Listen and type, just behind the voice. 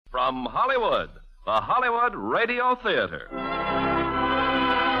From Hollywood, the Hollywood Radio Theater.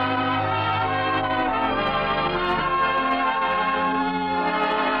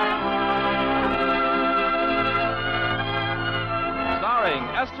 Starring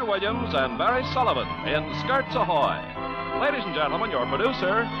Esther Williams and Barry Sullivan in Skirts Ahoy. Ladies and gentlemen, your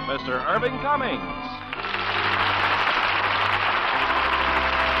producer, Mr. Irving Cummings.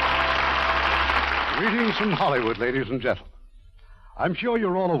 Greetings from Hollywood, ladies and gentlemen. I'm sure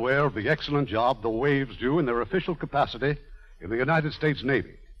you're all aware of the excellent job the Waves do in their official capacity in the United States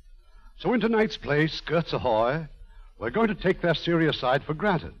Navy. So in tonight's play, Skirts Ahoy, we're going to take their serious side for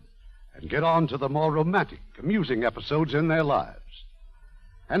granted and get on to the more romantic, amusing episodes in their lives.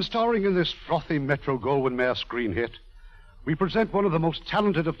 And starring in this frothy Metro-Goldwyn-Mayer screen hit, we present one of the most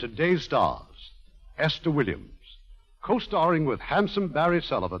talented of today's stars, Esther Williams, co-starring with handsome Barry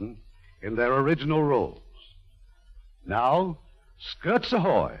Sullivan in their original roles. Now, Skirts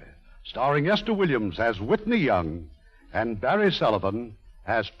Ahoy, starring Esther Williams as Whitney Young and Barry Sullivan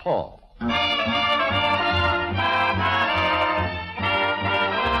as Paul.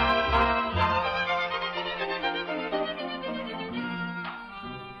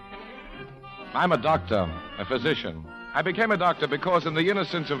 I'm a doctor, a physician. I became a doctor because in the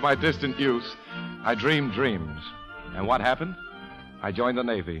innocence of my distant youth, I dreamed dreams. And what happened? I joined the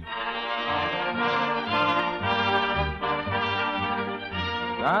Navy.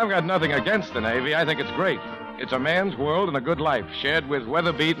 Now, I've got nothing against the Navy. I think it's great. It's a man's world and a good life, shared with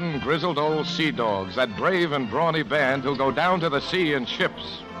weather-beaten, grizzled old sea dogs, that brave and brawny band who'll go down to the sea in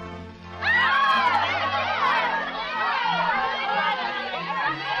ships.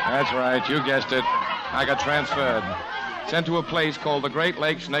 That's right, you guessed it. I got transferred. Sent to a place called the Great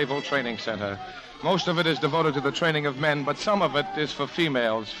Lakes Naval Training Center. Most of it is devoted to the training of men, but some of it is for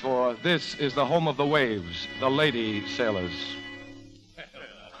females, for this is the home of the waves, the lady sailors.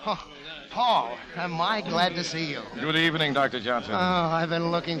 Oh, Paul, am I glad to see you. Good evening, Dr. Johnson. Oh, I've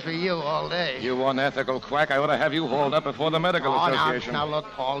been looking for you all day. You unethical quack. I ought to have you hauled up before the Medical Association. Now, look,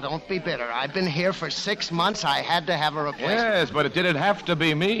 Paul, don't be bitter. I've been here for 6 months. I had to have a replacement. Yes, but did it have to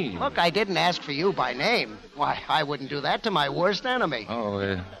be me? Look, I didn't ask for you by name. Why, I wouldn't do that to my worst enemy. Oh,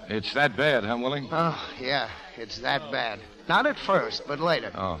 it's that bad, huh, Willie? Oh, yeah, it's that bad. Not at first, but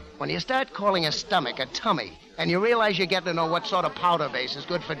later. Oh. When you start calling a stomach a tummy, and you realize you get to know what sort of powder base is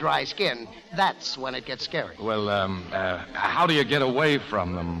good for dry skin, that's when it gets scary. Well, how do you get away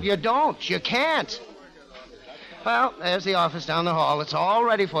from them? You don't. You can't. Well, there's the office down the hall. It's all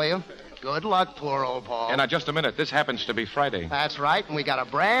ready for you. Good luck, poor old Paul. And now, just a minute. This happens to be Friday. That's right, and we got a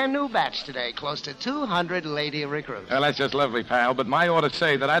brand new batch today, close to 200 lady recruits. Well, that's just lovely, pal, but my orders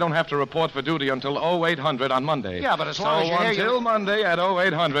say that I don't have to report for duty until 0800 on Monday. Yeah, but as long as you're here... So until Monday at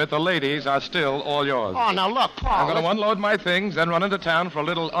 0800, the ladies are still all yours. Oh, now look, Paul... I'm going to unload my things, then run into town for a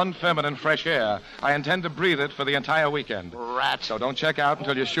little unfeminine fresh air. I intend to breathe it for the entire weekend. Rats. So don't check out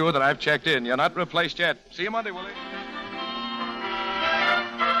until you're sure that I've checked in. You're not replaced yet. See you Monday, Willie.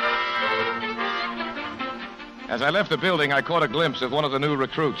 As I left the building, I caught a glimpse of one of the new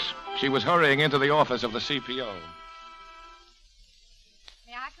recruits. She was hurrying into the office of the CPO.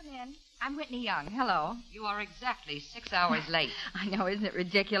 May I come in? I'm Whitney Young. Hello. You are exactly 6 hours late. I know, isn't it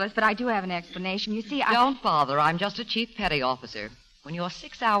ridiculous? But I do have an explanation. You see, Don't bother. I'm just a chief petty officer. When you're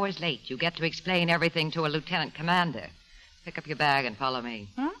 6 hours late, you get to explain everything to a lieutenant commander. Pick up your bag and follow me.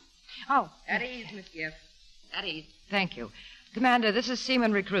 Oh. At ease, Miss Giff. At ease. Thank you. Commander, this is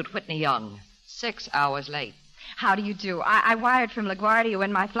Seaman Recruit Whitney Young. 6 hours late. How do you do? I wired from LaGuardia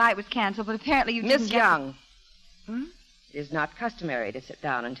when my flight was canceled, but apparently you didn't Miss Young. It is not customary to sit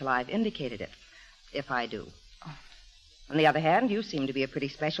down until I've indicated it, if I do. On the other hand, you seem to be a pretty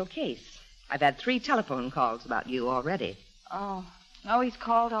special case. I've had 3 telephone calls about you already. Oh, he's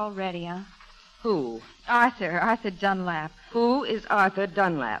called already, huh? Who? Arthur Dunlap. Who is Arthur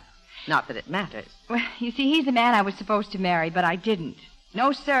Dunlap? Not that it matters. Well, you see, he's the man I was supposed to marry, but I didn't.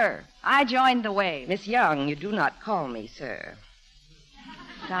 No, sir. I joined the Wave. Miss Young, you do not call me sir.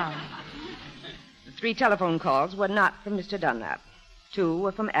 Sorry. The 3 telephone calls were not from Mr. Dunlap. 2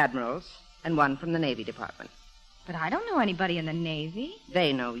 were from admirals and 1 from the Navy Department. But I don't know anybody in the Navy.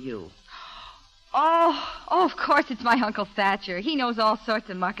 They know you. Oh, of course it's my Uncle Thatcher. He knows all sorts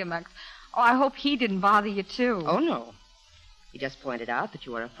of muckamucks. Oh, I hope he didn't bother you, too. Oh, no. He just pointed out that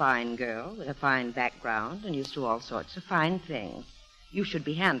you are a fine girl with a fine background and used to all sorts of fine things. You should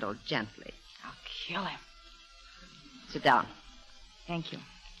be handled gently. I'll kill him. Sit down. Thank you.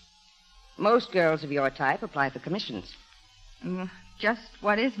 Most girls of your type apply for commissions. Just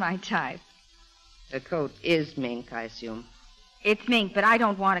what is my type? The coat is mink, I assume. It's mink, but I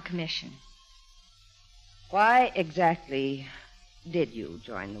don't want a commission. Why exactly did you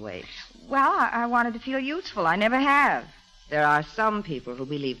join the Waves? Well, I wanted to feel useful. I never have. There are some people who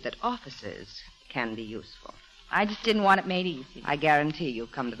believe that officers can be useful. I just didn't want it made easy. I guarantee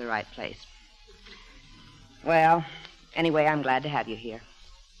you've come to the right place. Well, anyway, I'm glad to have you here.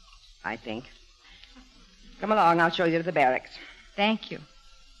 I think. Come along, I'll show you to the barracks. Thank you.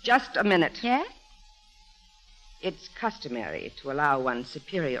 Just a minute. Yes? It's customary to allow one's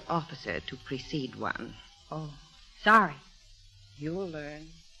superior officer to precede one. Oh, sorry. You'll learn.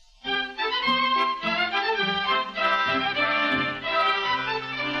 Hiya,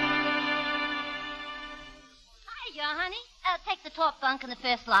 honey. Take the top bunk in the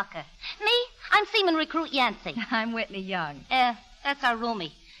first locker. Me? I'm Seaman Recruit Yancey. I'm Whitney Young. That's our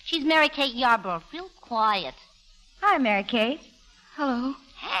roomie. She's Mary Kate Yarborough. Real quiet. Hi, Mary Kate. Hello.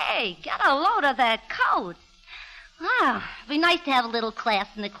 Hey, get a load of that coat. Wow, it'd be nice to have a little class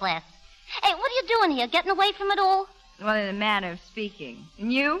in the class. Hey, what are you doing here? Getting away from it all? Well, in a manner of speaking.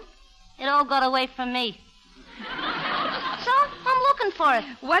 And you? It all got away from me. So, I'm looking for it.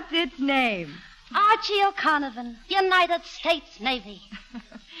 What's its name? Archie O'Conovan, United States Navy.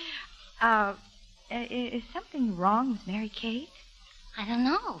 Is something wrong with Mary Kate? I don't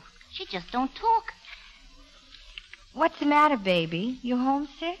know. She just don't talk. What's the matter, baby? You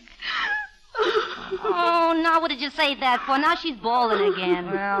homesick? Oh, now what did you say that for? Now she's bawling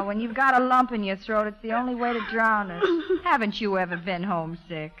again. Well, when you've got a lump in your throat, it's the only way to drown it. Haven't you ever been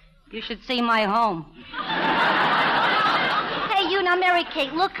homesick? You should see my home. Hey, you now, Mary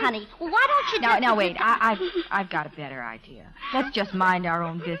Kate, look, honey. Why don't you just... Now, wait. I've got a better idea. Let's just mind our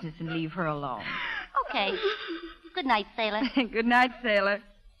own business and leave her alone. Okay. Good night, sailor. Good night, sailor.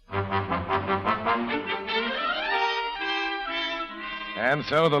 And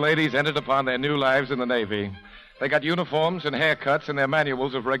so the ladies entered upon their new lives in the Navy. They got uniforms and haircuts and their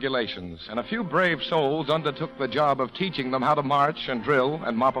manuals of regulations, and a few brave souls undertook the job of teaching them how to march and drill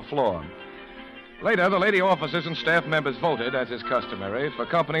and mop a floor. Later, the lady officers and staff members voted, as is customary, for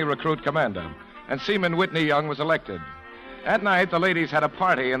company recruit commander, and Seaman Whitney Young was elected. At night, the ladies had a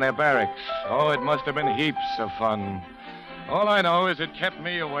party in their barracks. Oh, it must have been heaps of fun. All I know is it kept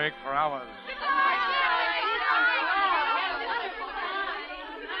me awake for hours.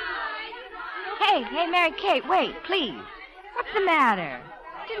 Hey, Mary Kate, wait, please. What's the matter?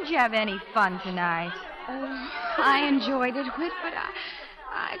 Didn't you have any fun tonight? Oh, I enjoyed it, Whit, but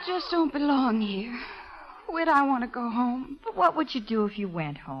I just don't belong here. Whit, I want to go home. But what would you do if you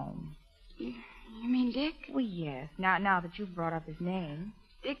went home? You mean Dick? Well, yes, now that you've brought up his name.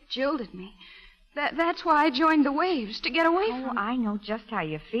 Dick jilted me. That's why I joined the Waves, to get away from... I know just how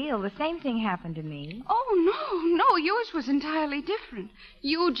you feel. The same thing happened to me. Oh, no, yours was entirely different.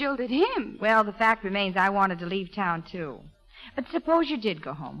 You jilted him. Well, the fact remains I wanted to leave town, too. But suppose you did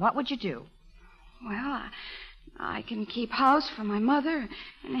go home. What would you do? Well, I can keep house for my mother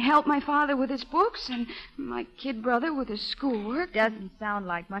and help my father with his books and my kid brother with his schoolwork. Doesn't sound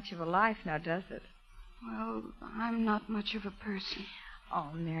like much of a life now, does it? Well, I'm not much of a person. Oh,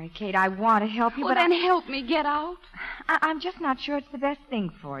 Mary Kate, I want to help you, well, but then help me get out. I'm just not sure it's the best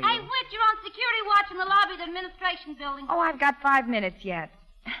thing for you. Hey, Whit, you're on security watch in the lobby of the administration building. Oh, I've got 5 minutes yet.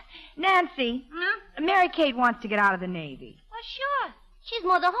 Nancy, Mary Kate wants to get out of the Navy. Well, sure. She's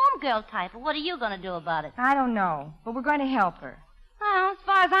more the homegirl type. But what are you going to do about it? I don't know, but we're going to help her. Well, as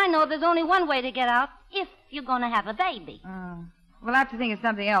far as I know, there's only one way to get out, if you're going to have a baby. We'll have to think of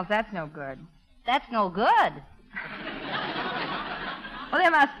something else. That's no good. That's no good. Well, there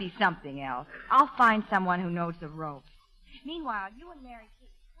must be something else. I'll find someone who knows the ropes. Meanwhile, you and Mary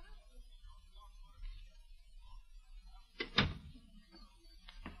Kate...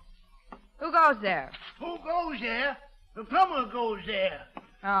 Who goes there? Who goes there? The plumber goes there.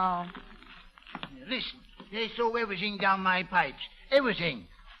 Oh. Listen, they throw everything down my pipes. Everything.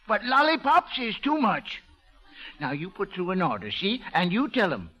 But lollipops is too much. Now, you put through an order, see? And you tell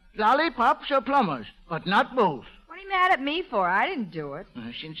them, lollipops are plumbers, but not both. What are you mad at me for? I didn't do it.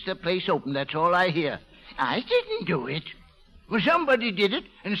 Since the place opened, that's all I hear. I didn't do it. Well, somebody did it,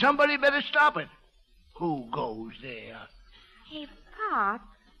 and somebody better stop it. Who goes there? Hey, Pop,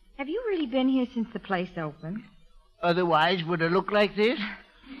 have you really been here since the place opened? Otherwise, would it look like this?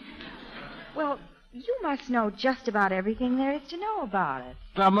 Well, you must know just about everything there is to know about it.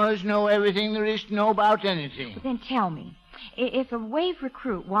 Plumbers know everything there is to know about anything. But then tell me, if a Wave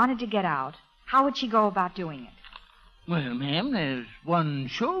recruit wanted to get out, how would she go about doing it? Well, ma'am, there's one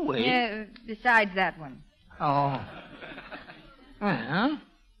sure way. Besides that one. Oh. Well,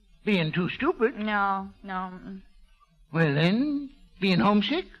 being too stupid. No. Well, then, being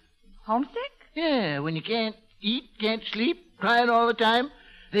homesick. Homesick? Yeah, when you can't eat, can't sleep, crying all the time,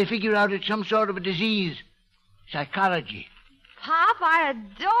 they figure out it's some sort of a disease. Psychology. Pop, I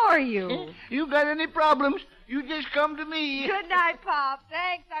adore you. You got any problems, you just come to me. Good night, Pop.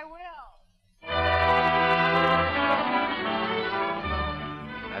 Thanks, I will.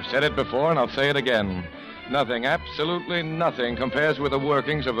 I've said it before, and I'll say it again. Nothing, absolutely nothing, compares with the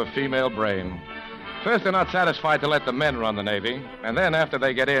workings of a female brain. First, they're not satisfied to let the men run the Navy, and then after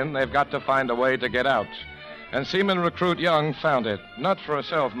they get in, they've got to find a way to get out. And Seaman Recruit Young found it. Not for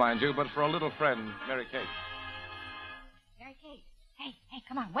herself, mind you, but for a little friend, Mary Kate. Mary Kate. Hey,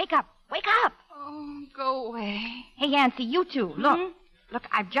 come on. Wake up. Wake up. Oh, go away. Hey, Yancy, you two. Look. Look,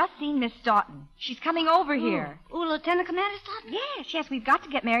 I've just seen Miss Staunton. She's coming over here. Oh, Lieutenant Commander Staunton? Yes, we've got to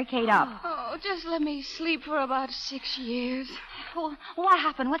get Mary Kate up. Oh, just let me sleep for about 6 years. Well, what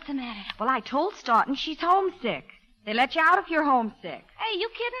happened? What's the matter? Well, I told Staunton she's homesick. They let you out if you're homesick. Hey, you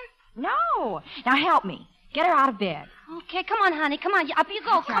kidding? No. Now help me. Get her out of bed. Okay, come on, honey. Come on. Up you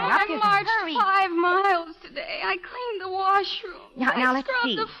go. Come on. up you go. I marched Hurry. 5 miles today. I cleaned the washroom. Now let's scrubbed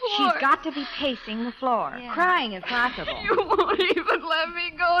see. the floor. She's got to be pacing the floor. Yeah. Crying is possible. You won't even let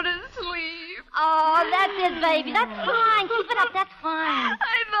me go to sleep. Oh, that's it, baby. That's fine. Keep it up. That's fine.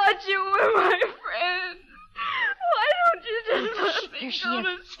 I thought you were my friend. Why don't you just let me There she go is.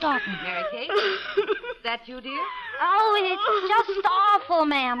 to Staunton. Mary Kate? Is that you, dear? Oh, it's just awful,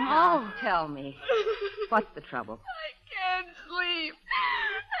 ma'am. Oh. Tell me. What's the trouble? I can't sleep.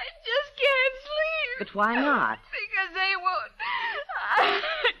 I just can't sleep. But why not? Because they won't. I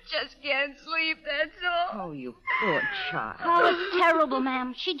just can't sleep, that's all. Oh, you poor child. Oh, it's terrible,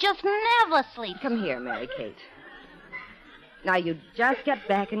 ma'am. She just never sleeps. Come here, Mary Kate. Now, you just get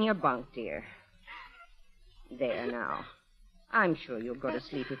back in your bunk, dear. There now. I'm sure you'll go to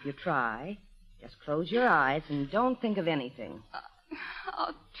sleep if you try. Just close your eyes and don't think of anything.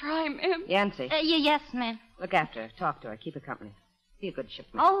 I'll try, ma'am. Yancy, Yes, ma'am. look after her. Talk to her. Keep her company. Be a good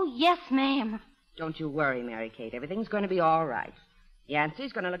shipmate. Oh, yes, ma'am. Don't you worry, Mary Kate. Everything's going to be all right.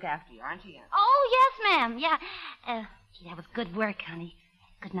 Yancy's going to look after you, aren't you, Yancy? Oh, yes, ma'am. Yeah. Gee, that was good work, honey.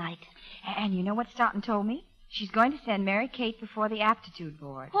 Good night. And you know what Staunton told me? She's going to send Mary Kate before the aptitude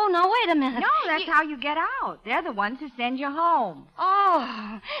board. Oh, no, wait a minute. No, that's how you get out. They're the ones who send you home.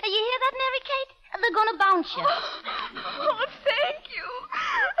 Oh, you hear that, Mary Kate? They're going to bounce you. Oh, thank you.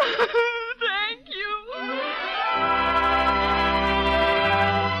 Thank you.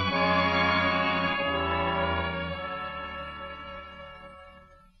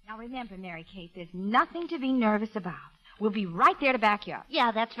 Now remember, Mary Kate, there's nothing to be nervous about. We'll be right there to back you up.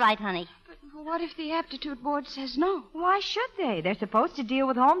 Yeah, that's right, honey. But what if the aptitude board says no? Why should they? They're supposed to deal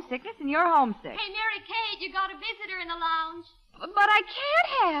with homesickness, and you're homesick. Hey, Mary Kate, you got a visitor in the lounge. But I can't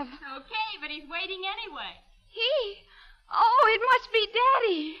have. Okay, but he's waiting anyway. He? Oh, it must be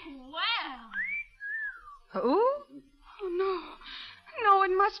Daddy. Well. Who? Oh, no. No,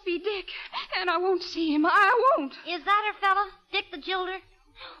 it must be Dick. And I won't see him. I won't. Is that her fella, Dick the Gilder?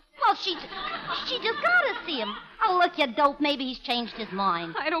 Well, she just gotta see him. Oh, look, you dope. Maybe he's changed his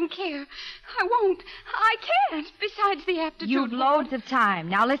mind. I don't care. I won't. I can't. Besides the aptitude You've board. loads of time.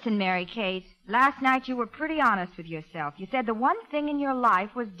 Now listen, Mary Kate. Last night you were pretty honest with yourself. You said the one thing in your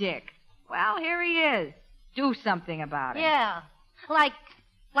life was Dick. Well, here he is. Do something about it. Yeah, like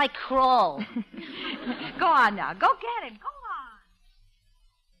Kroll. Go on now. Go get him. Go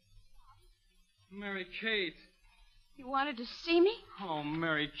on. Mary Kate. You wanted to see me? Oh,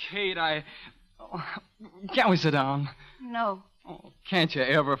 Mary Kate, can't we sit down? No. Oh, can't you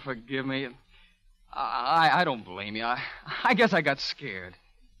ever forgive me? I don't blame you. I guess I got scared.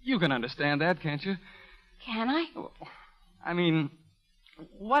 You can understand that, can't you? Can I? I mean,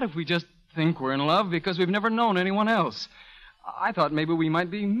 what if we just think we're in love because we've never known anyone else? I thought maybe we might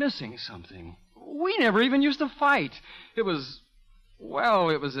be missing something. We never even used to fight. It was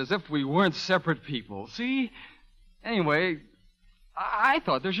as if we weren't separate people, see? Anyway, I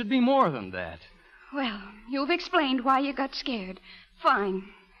thought there should be more than that. Well, you've explained why you got scared. Fine.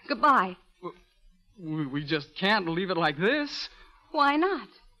 Goodbye. We just can't leave it like this. Why not?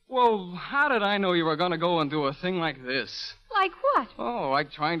 Well, how did I know you were going to go and do a thing like this? Like what? Oh,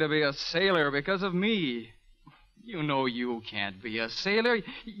 like trying to be a sailor because of me. You know you can't be a sailor.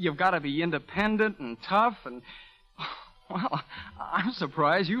 You've got to be independent and tough and... Well, I'm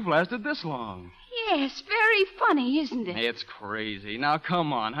surprised you've lasted this long. Yes, very funny, isn't it? It's crazy. Now,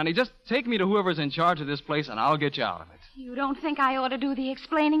 come on, honey. Just take me to whoever's in charge of this place, and I'll get you out of it. You don't think I ought to do the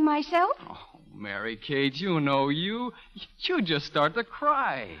explaining myself? Oh, Mary Kate, you know you'd just start to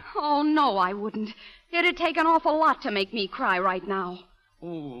cry. Oh, no, I wouldn't. It'd take an awful lot to make me cry right now.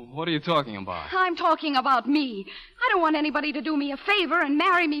 Oh, what are you talking about? I'm talking about me. I don't want anybody to do me a favor and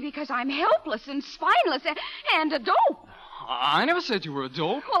marry me because I'm helpless and spineless and a dope. I never said you were a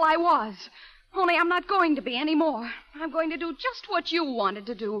dope. Well, I was. Only I'm not going to be anymore. I'm going to do just what you wanted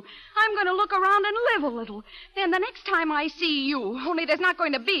to do. I'm going to look around and live a little. Then the next time I see you, only there's not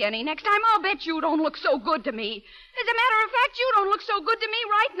going to be any next time, I'll bet you don't look so good to me. As a matter of fact, you don't look so good to me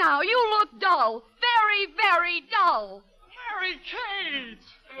right now. You look dull. Very, very dull. Mary Kate!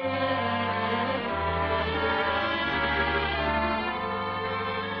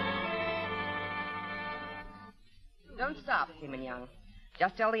 Don't stop, Seaman Young.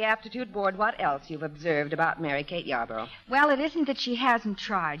 Just tell the aptitude board what else you've observed about Mary Kate Yarborough. Well, it isn't that she hasn't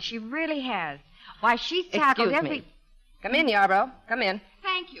tried. She really has. Why, she's tackled Excuse every... me. Come in, Yarborough. Come in.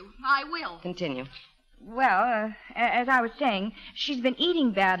 Thank you. I will. Continue. Well, as I was saying, she's been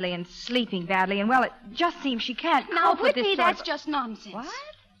eating badly and sleeping badly, and, well, it just seems she can't Now, cope with this Whitney, sort that's of... just nonsense. What?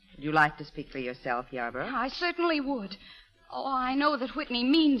 Would you like to speak for yourself, Yarborough? I certainly would. Oh, I know that Whitney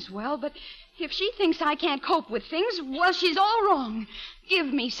means well, but if she thinks I can't cope with things, well, she's all wrong. Give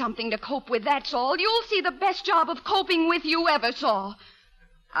me something to cope with, that's all. You'll see the best job of coping with you ever saw.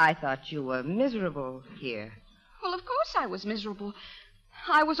 I thought you were miserable here. Well, of course I was miserable.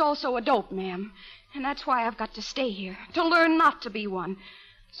 I was also a dope, ma'am. And that's why I've got to stay here, to learn not to be one.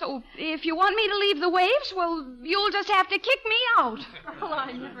 So if you want me to leave the waves, well, you'll just have to kick me out. Well,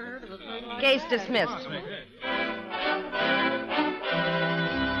 I never heard of a thing like Case dismissed.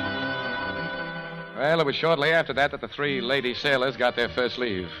 Well, it was shortly after that the three lady sailors got their first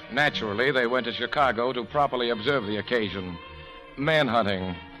leave. Naturally, they went to Chicago to properly observe the occasion.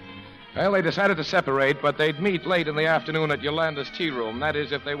 Manhunting. Well, they decided to separate, but they'd meet late in the afternoon at Yolanda's tea room. That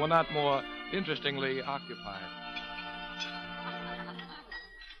is, if they were not more interestingly occupied.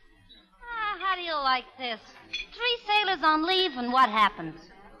 How do you like this? 3 sailors on leave, and what happens?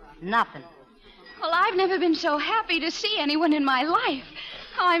 Nothing. Well, I've never been so happy to see anyone in my life.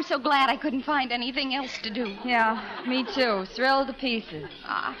 Oh, I'm so glad I couldn't find anything else to do. Yeah, me too. Thrilled to pieces.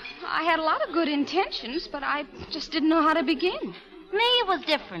 I had a lot of good intentions, but I just didn't know how to begin. Me, it was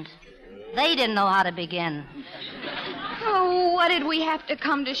different. They didn't know how to begin. Oh, what did we have to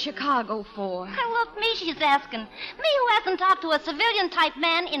come to Chicago for? Look, me, she's asking. Me who hasn't talked to a civilian-type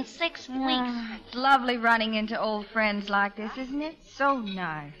man in 6 weeks. It's lovely running into old friends like this, isn't it? So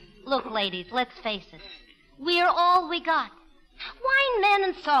nice. Look, ladies, let's face it. We're all we got. Wine, men,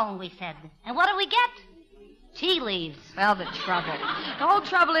 and song, we said. And what do we get? Tea leaves. Well, the whole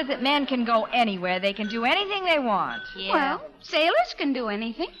trouble is that men can go anywhere. They can do anything they want. Yeah. Well, sailors can do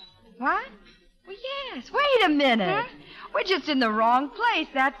anything. What? Well, yes. Wait a minute. We're just in the wrong place,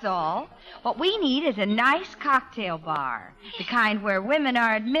 that's all. What we need is a nice cocktail bar. The kind where women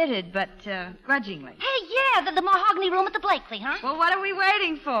are admitted, but grudgingly. Hey, yeah, the mahogany room at the Blakely, huh? Well, what are we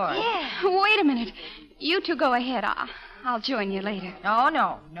waiting for? Yeah. Wait a minute. You two go ahead. I'll join you later. Oh,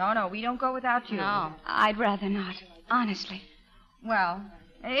 no. We don't go without you. No. I'd rather not. Honestly. Well,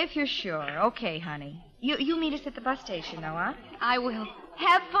 if you're sure. Okay, honey. You meet us at the bus station, though, huh? I will.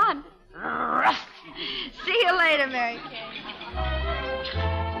 Have fun. See you later, Mary Kate.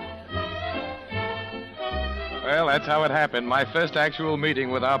 Well, that's how it happened. My first actual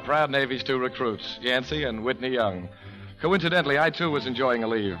meeting with our proud Navy's 2 recruits, Yancey and Whitney Young. Coincidentally, I, too, was enjoying a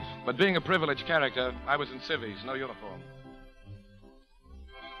leave. But being a privileged character, I was in civvies, no uniform.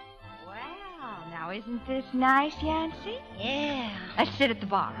 Well, now isn't this nice, Yancey? Yeah. Let's sit at the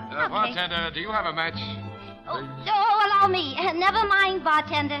bar. Bartender, do you have a match? Oh, allow me. Never mind,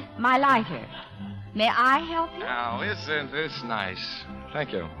 bartender. My lighter. May I help you? Now, isn't this nice?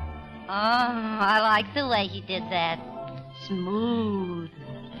 Thank you. Oh, I like the way he did that. Smooth.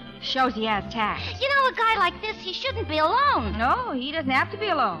 Shows he has tact. You know, a guy like this, he shouldn't be alone. No, he doesn't have to be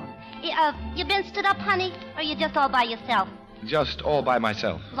alone. You been stood up, honey? Or you just all by yourself? Just all by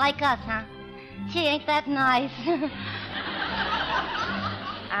myself. Like us, huh? Gee, ain't that nice?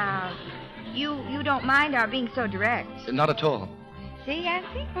 You don't mind our being so direct? Not at all. See,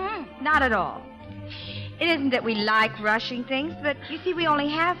 Yancey? Not at all. It isn't that we like rushing things, but you see, we only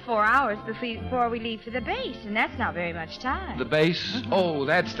have 4 hours before we leave for the base, and that's not very much time. The base? Mm-hmm. Oh,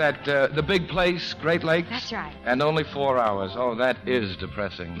 that's the big place, Great Lakes? That's right. And only 4 hours. Oh, that is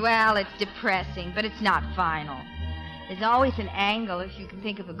depressing. Well, it's depressing, but it's not final. There's always an angle if you can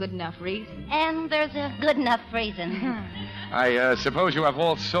think of a good enough reason. And there's a good enough reason. I suppose you have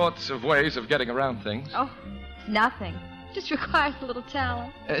all sorts of ways of getting around things. Oh, it's nothing. Just requires a little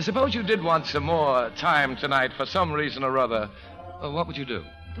talent. Suppose you did want some more time tonight for some reason or other. What would you do?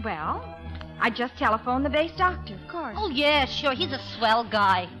 Well, I'd just telephone the base doctor, of course. Oh, yeah, sure. He's a swell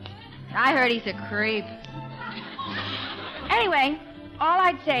guy. I heard he's a creep. Anyway, all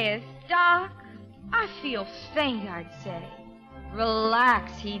I'd say is, Doc, I feel faint, I'd say.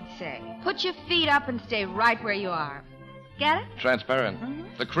 Relax, he'd say. Put your feet up and stay right where you are. Get it?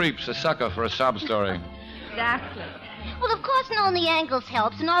 Transparent. The creep's a sucker for a sob story. Exactly. Well, of course, knowing the angles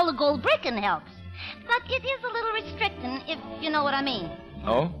helps, and all the gold bricking helps. But it is a little restricting, if you know what I mean.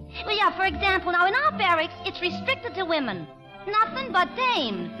 Oh? Well, yeah, for example, now in our barracks, it's restricted to women. Nothing but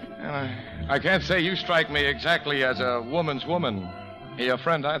dames. I can't say you strike me exactly as a woman's woman. Your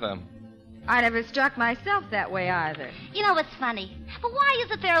friend either. I never struck myself that way either. You know what's funny? But why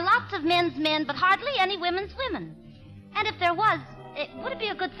is it there are lots of men's men, but hardly any women's women? And if there was, would it be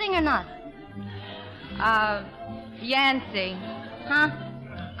a good thing or not? Yancy. Huh?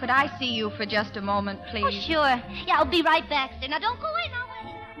 Could I see you for just a moment, please? Oh, sure. Yeah, I'll be right back, sir. Now, don't go away now.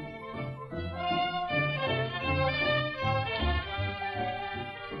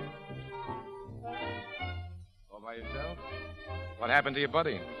 All by yourself? What happened to your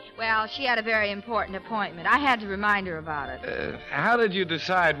buddy? Well, she had a very important appointment. I had to remind her about it. How did you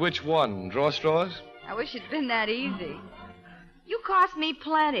decide which one? Draw straws? I wish it'd been that easy. You cost me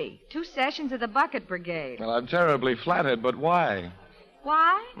plenty. 2 sessions of the Bucket Brigade. Well, I'm terribly flattered, but why?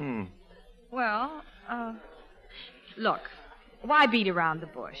 Why? Well, look, why beat around the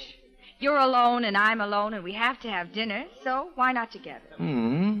bush? You're alone and I'm alone and we have to have dinner, so why not together?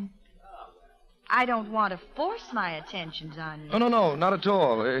 I don't want to force my attentions on you. Oh, no, not at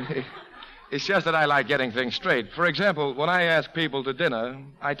all. It's just that I like getting things straight. For example, when I ask people to dinner,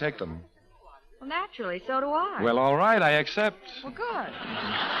 I take them. Well, naturally, so do I. Well, all right, I accept. Well, good.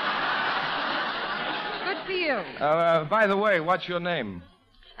 Good for you. By the way, what's your name?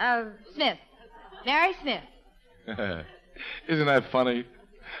 Smith. Mary Smith. Isn't that funny?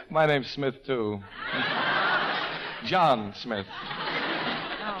 My name's Smith, too. John Smith.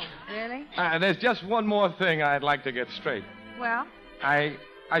 Oh, really? There's just one more thing I'd like to get straight. Well? I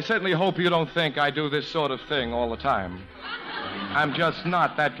certainly hope you don't think I do this sort of thing all the time. I'm just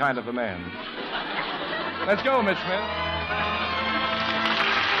not that kind of a man. Let's go, Miss Smith.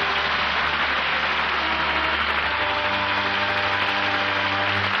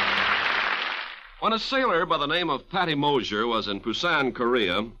 When a sailor by the name of Patty Mosier was in Busan,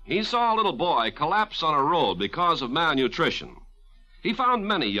 Korea, he saw a little boy collapse on a road because of malnutrition. He found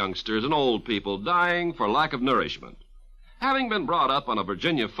many youngsters and old people dying for lack of nourishment. Having been brought up on a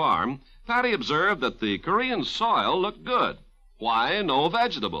Virginia farm, Patty observed that the Korean soil looked good. Why no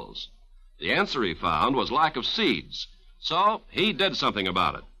vegetables? The answer he found was lack of seeds. So he did something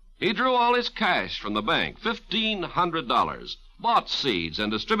about it. He drew all his cash from the bank, $1,500, bought seeds,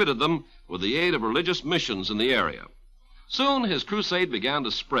 and distributed them with the aid of religious missions in the area. Soon his crusade began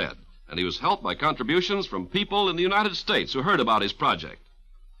to spread, and he was helped by contributions from people in the United States who heard about his project.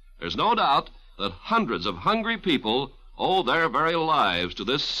 There's no doubt that hundreds of hungry people owe their very lives to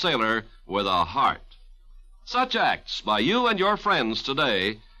this sailor with a heart. Such acts by you and your friends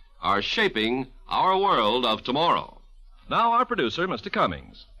today are shaping our world of tomorrow. Now our producer, Mr.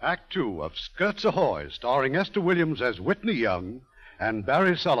 Cummings. Act 2 of Skirts Ahoy, starring Esther Williams as Whitney Young and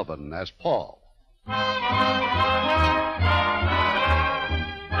Barry Sullivan as Paul.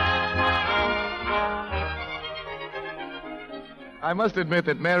 I must admit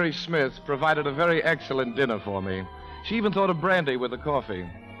that Mary Smith provided a very excellent dinner for me. She even thought of brandy with the coffee.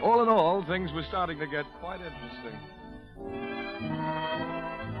 All in all, things were starting to get quite interesting.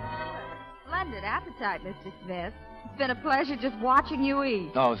 Splendid appetite, Mr. Smith. It's been a pleasure just watching you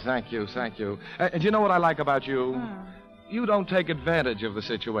eat. Oh, thank you. And you know what I like about you? You don't take advantage of the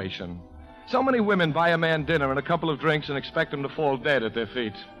situation. So many women buy a man dinner and a couple of drinks and expect him to fall dead at their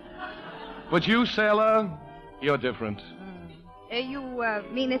feet. But you, sailor, you're different. You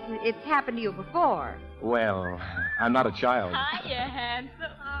mean it's happened to you before? Well, I'm not a child. Hiya,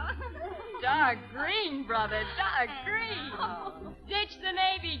 handsome. Dark green, brother, dark green. Ditch the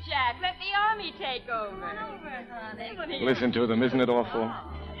Navy, Jack. Let the Army take over. Listen to them. Isn't it awful?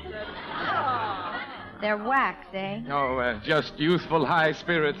 They're wax, eh? Oh, just youthful high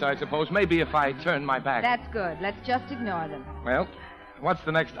spirits, I suppose. Maybe if I turn my back. That's good. Let's just ignore them. Well, what's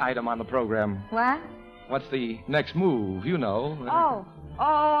the next item on the program? What? What's the next move, you know?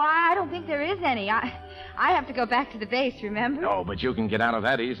 I don't think there is any. I have to go back to the base, remember? Oh, but you can get out of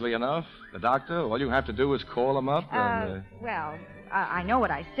that easily enough. The doctor, all you have to do is call him up and... Well, I know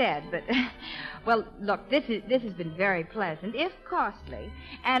what I said, but... Well, look, this has been very pleasant, if costly,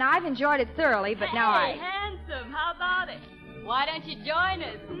 and I've enjoyed it thoroughly, but now Hey, handsome, how about it? Why don't you join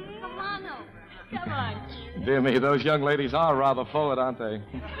us? Come on over. Come on, cute. Dear me, those young ladies are rather forward, aren't they?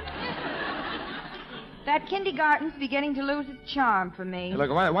 That kindergarten's beginning to lose its charm for me. Hey, look,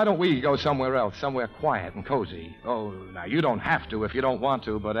 why don't we go somewhere else, somewhere quiet and cozy? Oh, now, you don't have to if you don't want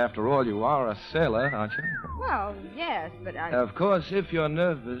to, but after all, you are a sailor, aren't you? Well, yes, but I... Of course, if you're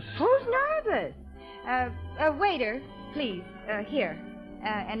nervous. Who's nervous? Waiter, Please, here.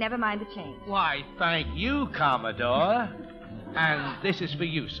 And never mind the change. Why, thank you, Commodore. And this is for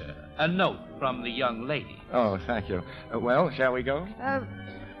you, sir. A note from the young lady. Oh, thank you. Well, shall we go?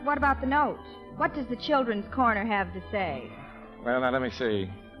 What about the note? What does the Children's Corner have to say? Well, now, let me see.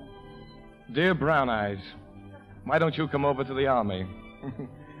 Dear Brown Eyes, why don't you come over to the Army?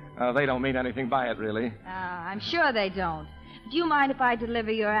 They don't mean anything by it, really. I'm sure they don't. Do you mind if I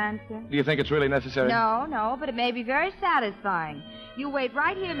deliver your answer? Do you think it's really necessary? No, but it may be very satisfying. You wait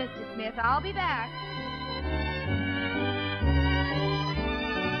right here, Mr. Smith. I'll be back.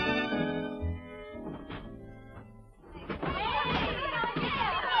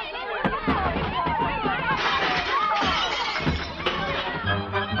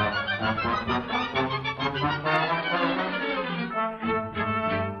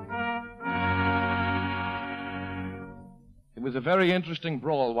 It was a very interesting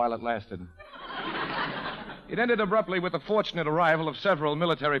brawl while it lasted. It ended abruptly with the fortunate arrival of several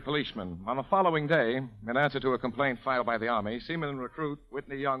military policemen. On the following day, in answer to a complaint filed by the Army, seaman recruit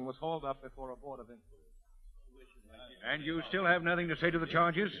Whitney Young was hauled up before a board of inquiry. And you still have nothing to say to the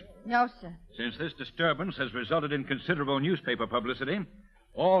charges? No, sir. Since this disturbance has resulted in considerable newspaper publicity,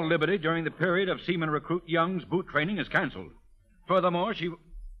 all liberty during the period of seaman recruit Young's boot training is canceled. Furthermore,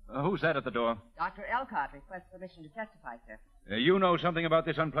 who's that at the door? Dr. Elcott requests permission to testify, sir. You know something about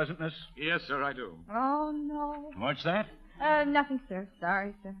this unpleasantness? Yes, sir, I do. Oh, no. What's that? Nothing, sir.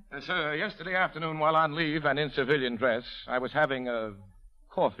 Sorry, sir. Sir, yesterday afternoon, while on leave and in civilian dress, I was having a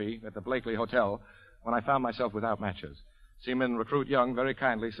coffee at the Blakely Hotel when I found myself without matches. Seaman recruit Young very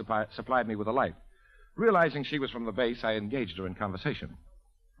kindly supplied me with a light. Realizing she was from the base, I engaged her in conversation.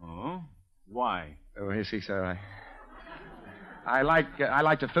 Oh? Why? Oh, you see, sir, I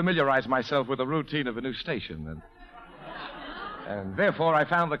like to familiarize myself with the routine of a new station, and therefore I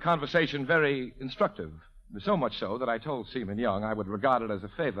found the conversation very instructive. So much so that I told Seaman Young I would regard it as a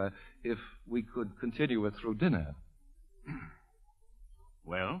favor if we could continue it through dinner.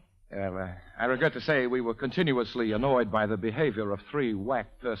 Well? I regret to say we were continuously annoyed by the behavior of three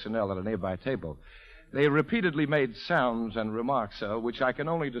whack personnel at a nearby table. They repeatedly made sounds and remarks, sir, which I can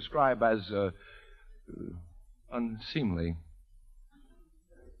only describe as unseemly.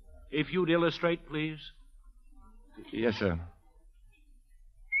 If you'd illustrate, please. Yes, sir.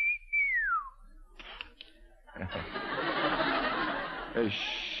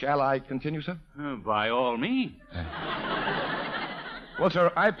 Shall I continue, sir? By all means. Well,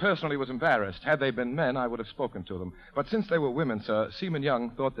 sir, I personally was embarrassed. Had they been men, I would have spoken to them. But since they were women, sir, Seaman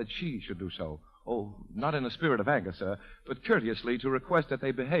Young thought that she should do so. Oh, not in a spirit of anger, sir, but courteously to request that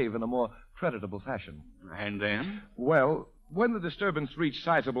they behave in a more creditable fashion. And then? Well, when the disturbance reached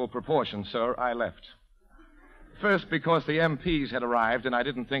sizable proportions, sir, I left. First, because the MPs had arrived, and I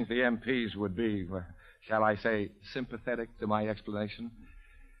didn't think the MPs would be, shall I say, sympathetic to my explanation.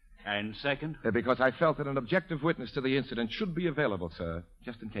 And second? Because I felt that an objective witness to the incident should be available, sir,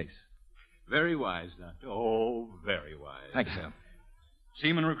 just in case. Very wise, Doctor. Oh, very wise. Thank you, sir.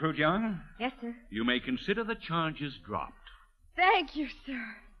 Seaman Recruit Young? Yes, sir. You may consider the charges dropped. Thank you, sir.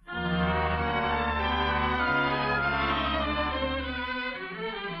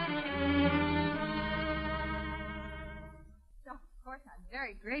 Of course, I'm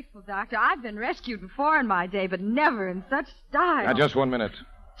very grateful, Doctor. I've been rescued before in my day, but never in such style. Now, just 1 minute.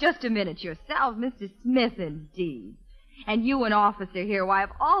 Just a minute yourself, Mr. Smith, indeed. And you, an officer here, why,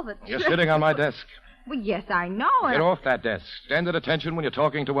 of all the... You're sitting on my desk. Well, yes, I know. Get off that desk. Stand at attention when you're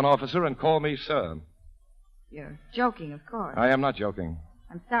talking to an officer and call me sir. You're joking, of course. I am not joking.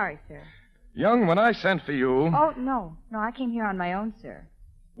 I'm sorry, sir. Young, when I sent for you... Oh, no. No, I came here on my own, sir.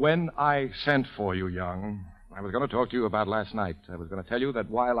 When I sent for you, Young, I was going to talk to you about last night. I was going to tell you that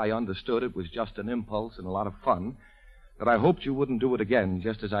while I understood it was just an impulse and a lot of fun, that I hoped you wouldn't do it again,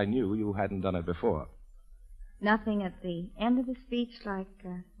 just as I knew you hadn't done it before. Nothing at the end of the speech like,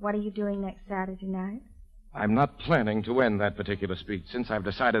 what are you doing next Saturday night? I'm not planning to end that particular speech, since I've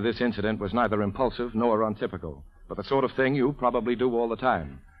decided this incident was neither impulsive nor untypical, but the sort of thing you probably do all the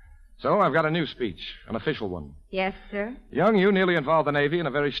time. So I've got a new speech, an official one. Yes, sir? Young, you nearly involved the Navy in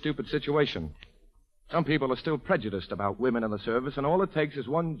a very stupid situation. Some people are still prejudiced about women in the service, and all it takes is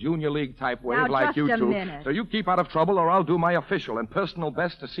one junior league type wave now, like you just a two. Minute. So you keep out of trouble, or I'll do my official and personal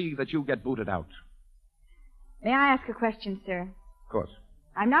best to see that you get booted out. May I ask a question, sir? Of course.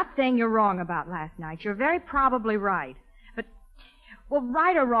 I'm not saying you're wrong about last night. You're very probably right. But, well,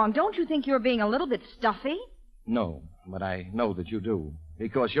 right or wrong, don't you think you're being a little bit stuffy? No, but I know that you do.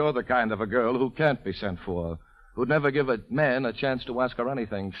 Because you're the kind of a girl who can't be sent for, who'd never give a man a chance to ask her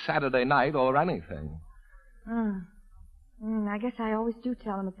anything, Saturday night or anything. I guess I always do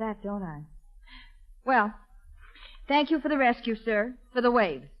tell him at that, don't I? Well, Thank you for the rescue, sir. For the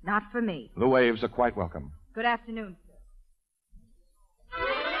waves, not for me. The waves are quite welcome. Good afternoon, sir.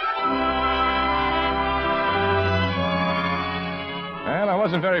 Well, I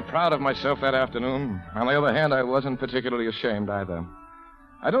wasn't very proud of myself that afternoon. On the other hand, I wasn't particularly ashamed either.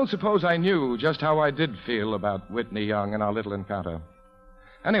 I don't suppose I knew just how I did feel about Whitney Young and our little encounter.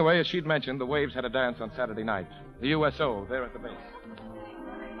 Anyway, as she'd mentioned, the Waves had a dance on Saturday night. The USO, there at the base.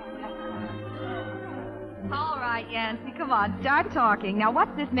 All right, Yancy, come on, start talking. Now,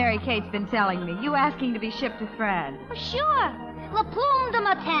 what's this Mary Kate's been telling me? You asking to be shipped to France? Well, sure. La Plume de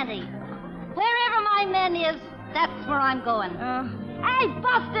ma Tante. Wherever my men is, that's where I'm going. Hey,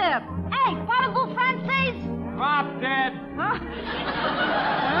 Buster! Hey, parlez-vous français? Drop dead.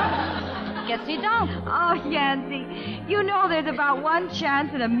 Guess you don't. Oh, Yancy, you know there's about one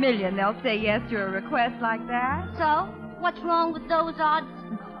chance in a million they'll say yes to a request like that. So, what's wrong with those odds?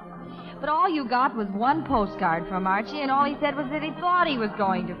 But all you got was one postcard from Archie, and all he said was that he thought he was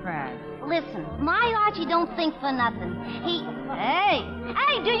going to France. Listen, my Archie don't think for nothing. Hey,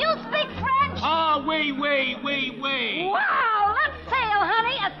 do you speak French? Ah, wait. Wow, let's sail,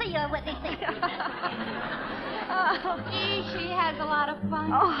 honey. I see you, Whitney. Gee, she has a lot of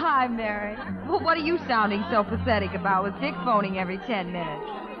fun. Oh, hi, Mary. Well, what are you sounding so pathetic about with Dick phoning every 10 minutes?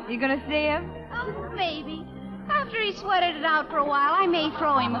 You gonna see him? Oh, maybe. After he sweated it out for a while, I may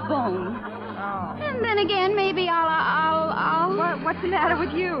throw him a bone. Oh. And then again, maybe I'll... What's the matter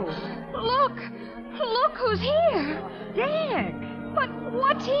with you? Look who's here. Dick. But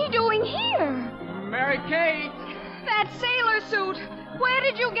what's he doing here? Mary Kate. That sailor suit. Where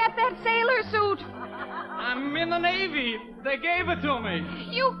did you get that sailor suit? I'm in the Navy. They gave it to me.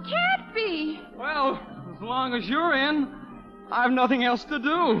 You can't be. Well, as long as you're in, I've nothing else to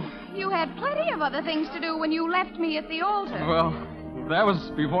do. You had plenty of other things to do when you left me at the altar. Well, that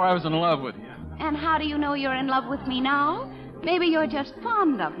was before I was in love with you. And how do you know you're in love with me now? Maybe you're just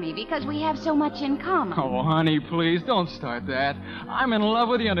fond of me because we have so much in common. Oh, honey, please, don't start that. I'm in love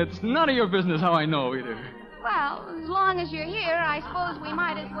with you, and it's none of your business how I know either. Well, as long as you're here, I suppose we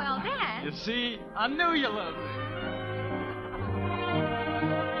might as well dance. You see, I knew you loved me.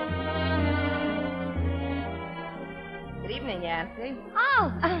 Good evening, Yancy.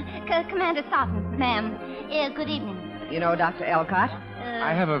 Oh, Commander Stoughton, ma'am. Good evening. You know Dr. Elcott?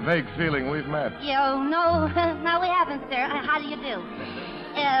 I have a vague feeling we've met. No, we haven't, sir. How do you do?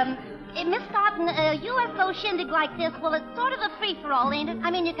 Miss Stoughton, a UFO shindig like this, well, it's sort of a free-for-all, ain't it?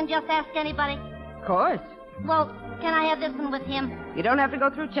 I mean, you can just ask anybody. Of course. Well, can I have this one with him? You don't have to go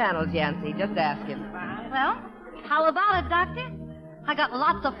through channels, Yancy. Just ask him. Well, how about it, Doctor? I got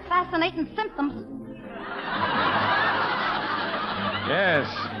lots of fascinating symptoms. Yes,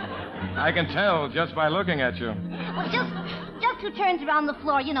 I can tell just by looking at you. Well, just 2 turns around the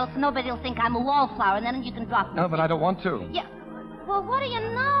floor, so nobody will think I'm a wallflower, and then you can drop me. No, but I don't want to. Yeah. Well, what do you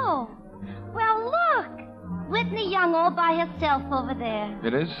know? Well, look. Whitney Young all by herself over there.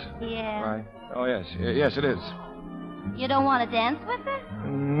 It is? Yeah. Right. Oh, yes. Yes, it is. You don't want to dance with her?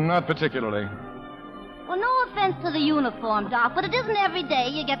 Not particularly. Well, no offense to the uniform, Doc, but it isn't every day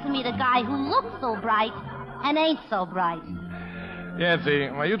you get to meet a guy who looks so bright and ain't so bright. Yancy,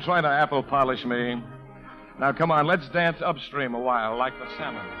 are you trying to apple polish me? Now, come on, let's dance upstream a while, like the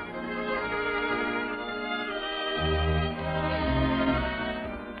salmon.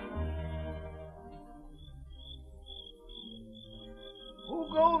 Who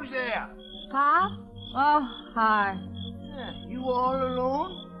goes there? Pop? Oh, hi. You all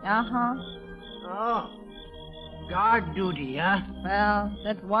alone? Uh-huh. Oh. Guard duty, huh? Well,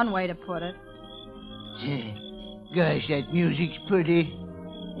 that's one way to put it. Gosh, that music's pretty.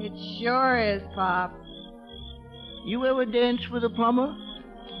 It sure is, Pop. You ever dance with a plumber?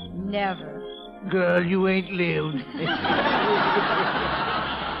 Never. Girl, you ain't lived.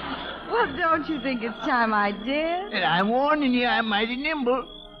 Well, don't you think it's time I did? And I'm warning you, I'm mighty nimble.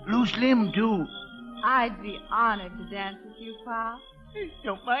 Loose limb, too. I'd be honored to dance with you, Pop.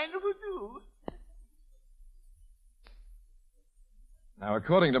 Don't mind if I do. Now,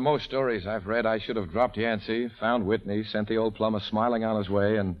 according to most stories I've read, I should have dropped Yancy, found Whitney, sent the old plumber smiling on his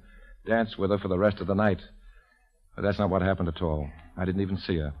way, and danced with her for the rest of the night. But that's not what happened at all. I didn't even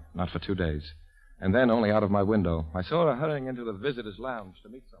see her, not for 2 days. And then only out of my window. I saw her hurrying into the visitor's lounge to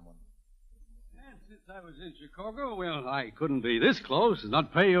meet someone. And since I was in Chicago, well, I couldn't be this close and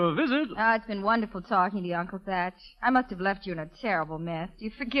not pay you a visit. Oh, it's been wonderful talking to you, Uncle Thatch. I must have left you in a terrible mess. Do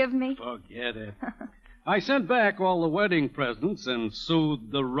you forgive me? Forget it. I sent back all the wedding presents and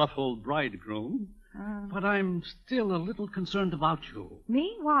soothed the ruffled bridegroom. But I'm still a little concerned about you.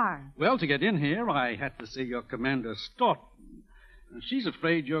 Me? Why? Well, to get in here, I had to see your Commander Stoughton. She's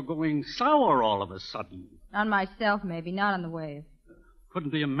afraid you're going sour all of a sudden. On myself, maybe, not on the wave.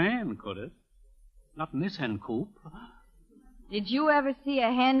 Couldn't be a man, could it? Not in this hen coop. Did you ever see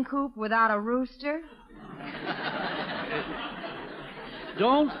a hen coop without a rooster?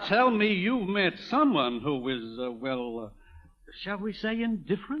 Don't tell me you've met someone who is, shall we say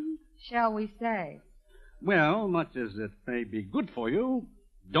indifferent? Shall we say? Well, much as it may be good for you,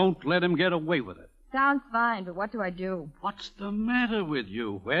 don't let him get away with it. Sounds fine, but what do I do? What's the matter with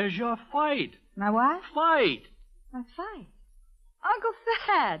you? Where's your fight? My what? Fight. My fight? Uncle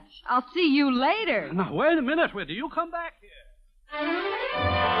Thatch, I'll see you later. Now, wait a minute. Where do you come back here?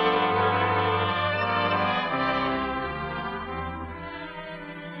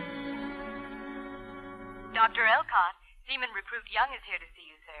 Dr. Elcott, Seaman Recruit Young is here to see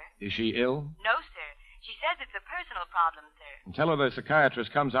you, sir. Is she ill? No, sir. She says it's a personal problem, sir. Tell her the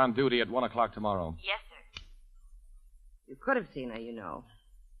psychiatrist comes on duty at 1 o'clock tomorrow. Yes, sir. You could have seen her, you know.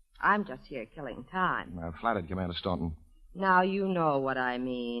 I'm just here killing time. I'm flattered, Commander Staunton. Now you know what I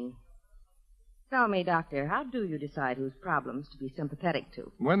mean. Tell me, Doctor, how do you decide whose problems to be sympathetic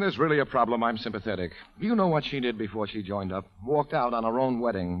to? When there's really a problem, I'm sympathetic. Do you know what she did before she joined up? Walked out on her oaf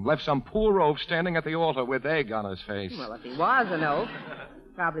wedding. Left some poor oaf standing at the altar with egg on his face. Well, if he was an oaf,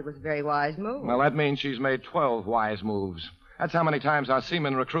 probably was a very wise move. Well, that means she's made 12 wise moves. That's how many times our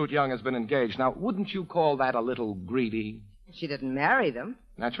Seaman Recruit Young has been engaged. Now, wouldn't you call that a little greedy? She didn't marry them.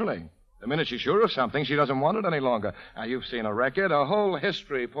 Naturally. The minute she's sure of something, she doesn't want it any longer. Now, you've seen her record. Her whole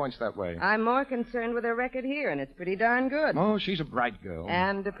history points that way. I'm more concerned with her record here, and it's pretty darn good. Oh, she's a bright girl.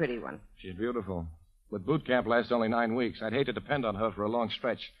 And a pretty one. She's beautiful. But boot camp lasts only 9 weeks. I'd hate to depend on her for a long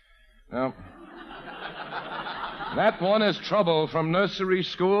stretch. No. That one is trouble from nursery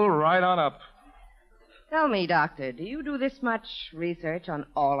school right on up. Tell me, Doctor, do you do this much research on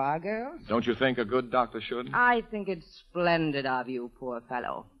all our girls? Don't you think a good doctor should? I think it's splendid of you, poor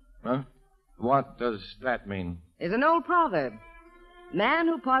fellow. Huh? What does that mean? There's an old proverb. Man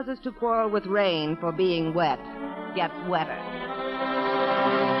who pauses to quarrel with rain for being wet gets wetter.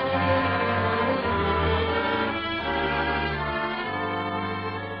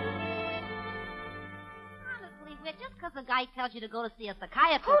 Honestly, Whit, just because a guy tells you to go to see a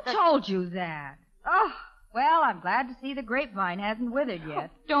psychiatrist... Who told you that? Oh, well, I'm glad to see the grapevine hasn't withered yet.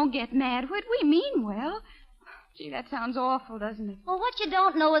 Oh, don't get mad, Whit. We mean well. Gee, that sounds awful, doesn't it? Well, what you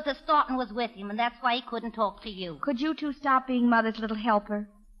don't know is that Staunton was with him, and that's why he couldn't talk to you. Could you two stop being Mother's little helper?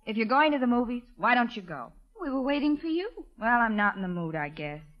 If you're going to the movies, why don't you go? We were waiting for you. Well, I'm not in the mood, I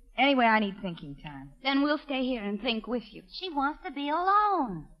guess. Anyway, I need thinking time. Then we'll stay here and think with you. She wants to be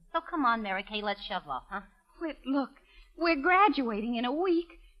alone. So come on, Mary Kay, let's shove off, huh? Whit, look, we're graduating in a week.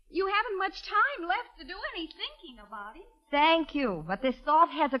 You haven't much time left to do any thinking about it. Thank you, but this thought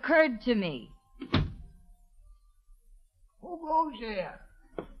has occurred to me. Who goes there?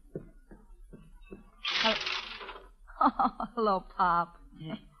 Oh, hello, Pop.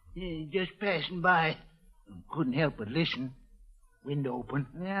 Just passing by. Couldn't help but listen. Window open.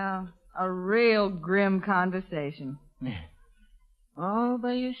 Yeah, a real grim conversation. All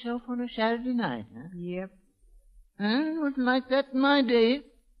by yourself on a Saturday night, huh? Yep. It wasn't like that in my day.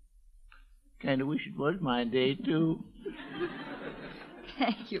 Kind of wish it was my day, too.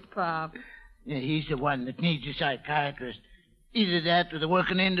 Thank you, Pop. Yeah, he's the one that needs a psychiatrist. Either that or the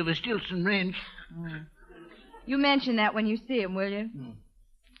working end of a Stilson wrench. You mention that when you see him, will you?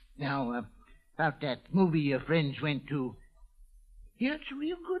 Now, about that movie your friends went to. Yeah, it's a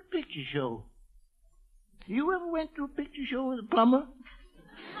real good picture show. You ever went to a picture show with a plumber?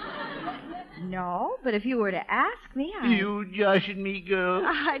 No, but if you were to ask me, You joshing me, girl.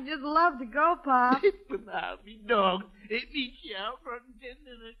 I'd just love to go, Pop. But I'll be dogged. It meets you out front in 10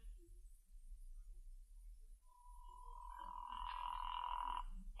 minutes.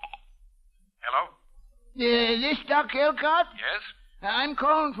 Hello? This Doc Elcott? Yes? I'm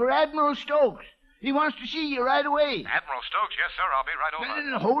calling for Admiral Stokes. He wants to see you right away. Admiral Stokes, yes, sir. I'll be right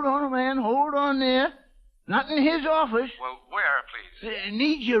over. No, hold on, man. Hold on there. Not in his office. Well, where, please?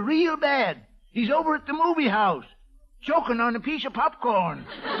 Needs you real bad. He's over at the movie house, choking on a piece of popcorn.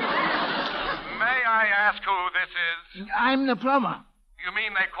 May I ask who this is? I'm the plumber. You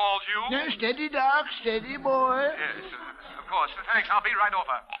mean they called you? Now, steady, Doc. Steady, boy. Yes, of course. Thanks. I'll be right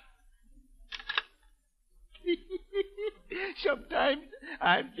over. Sometimes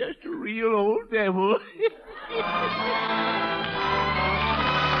I'm just a real old devil.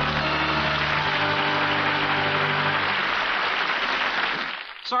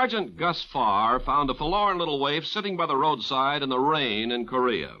 Sergeant Gus Farr found a forlorn little waif sitting by the roadside in the rain in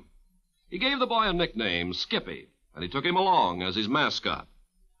Korea. He gave the boy a nickname, Skippy, and he took him along as his mascot.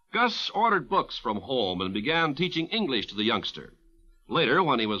 Gus ordered books from home and began teaching English to the youngster. Later,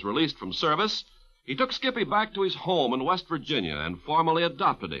 when he was released from service, he took Skippy back to his home in West Virginia and formally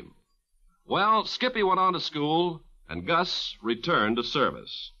adopted him. Well, Skippy went on to school, and Gus returned to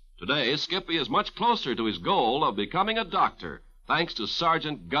service. Today, Skippy is much closer to his goal of becoming a doctor, thanks to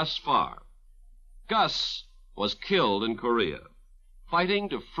Sergeant Gus Farr. Gus was killed in Korea, fighting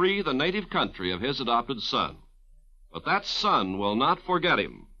to free the native country of his adopted son. But that son will not forget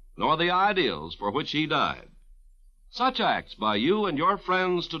him, nor the ideals for which he died. Such acts by you and your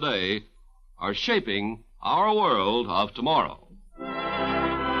friends today are shaping our world of tomorrow.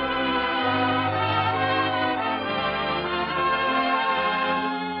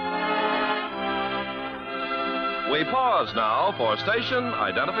 We pause now for station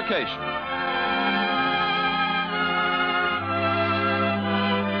identification.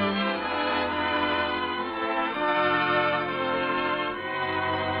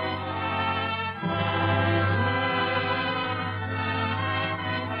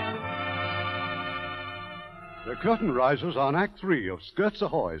 The curtain rises on Act 3 of Skirts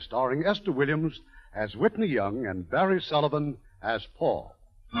Ahoy, starring Esther Williams as Whitney Young and Barry Sullivan as Paul.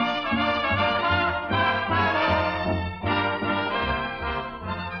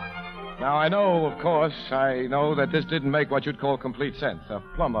 Now, I know that this didn't make what you'd call complete sense, a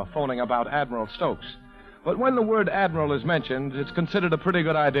plumber phoning about Admiral Stokes. But when the word Admiral is mentioned, it's considered a pretty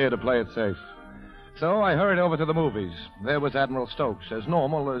good idea to play it safe. So I hurried over to the movies. There was Admiral Stokes, as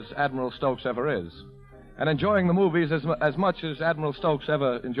normal as Admiral Stokes ever is, and enjoying the movies as much as Admiral Stokes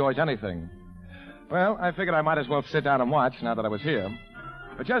ever enjoys anything. Well, I figured I might as well sit down and watch now that I was here.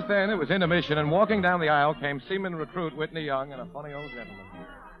 But just then, it was intermission, and walking down the aisle came Seaman Recruit Whitney Young and a funny old gentleman.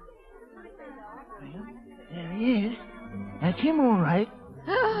 There he is. That's him, all right.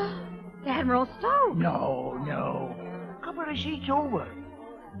 Admiral Stokes. No. A couple of seats over.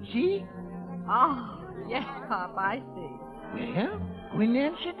 See? Oh, yes, Pop, I see. Well, go in there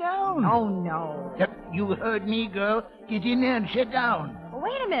and sit down. Oh, no. Yep, you heard me, girl. Get in there and sit down. Well,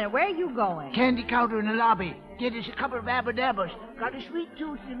 wait a minute. Where are you going? Candy counter in the lobby. Get us a couple of abadabbas. Got a sweet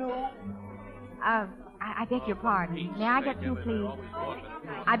tooth, you know. I beg your pardon. May I get two, please?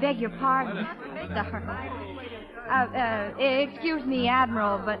 I beg your pardon. Excuse me,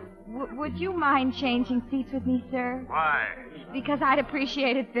 Admiral, but would you mind changing seats with me, sir? Why? Because I'd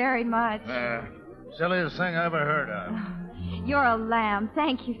appreciate it very much. Silliest thing I ever heard of. You're a lamb.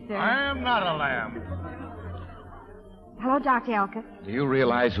 Thank you, sir. I am not a lamb. Hello, Dr. Elkins. Do you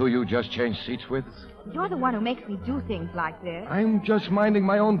realize who you just changed seats with? You're the one who makes me do things like this. I'm just minding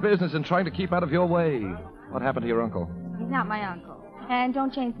my own business and trying to keep out of your way. What happened to your uncle? He's not my uncle. And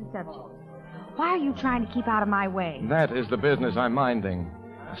don't change the subject. Why are you trying to keep out of my way? That is the business I'm minding.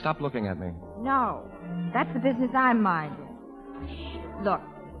 Stop looking at me. No, that's the business I'm minding. Look,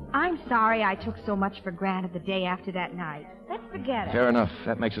 I'm sorry I took so much for granted the day after that night. Let's forget it. Fair enough.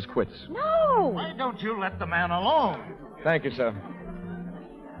 That makes us quits. No! Why don't you let the man alone? Thank you, sir.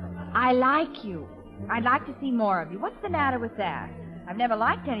 I like you. I'd like to see more of you. What's the matter with that? I've never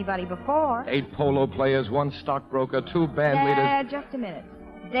liked anybody before. 8 polo players, 1 stockbroker, 2 band leaders. Just a minute.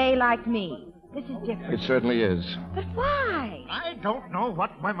 They like me. This is different. It certainly is. But why? I don't know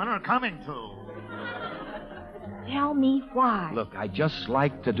what women are coming to. Tell me why. Look, I just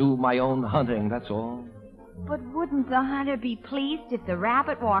like to do my own hunting, that's all. But wouldn't the hunter be pleased if the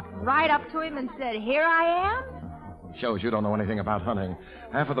rabbit walked right up to him and said, "Here I am"? Shows you don't know anything about hunting.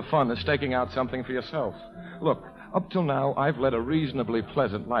 Half of the fun is staking out something for yourself. Look, up till now, I've led a reasonably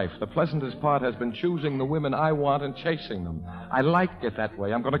pleasant life. The pleasantest part has been choosing the women I want and chasing them. I like it that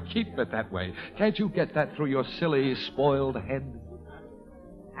way. I'm going to keep it that way. Can't you get that through your silly, spoiled head?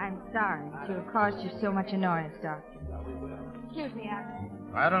 I'm sorry to have caused you so much annoyance, Doctor. Excuse me,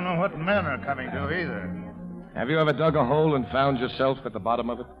 I don't know what men are coming to either. Have you ever dug a hole and found yourself at the bottom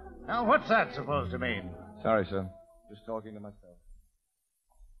of it? Now, what's that supposed to mean? Sorry, sir. Just talking to myself.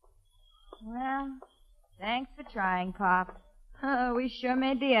 Well, thanks for trying, Pop. Oh, we sure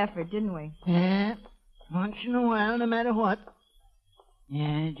made the effort, didn't we? Yeah, once in a while, no matter what.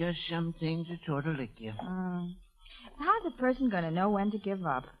 Yeah, just some things that sort of lick you. How's a person going to know when to give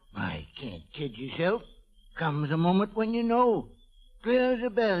up? I can't kid yourself. Comes a moment when you know. Clear as a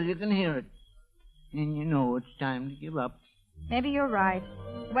bell, you can hear it. And you know it's time to give up. Maybe you're right.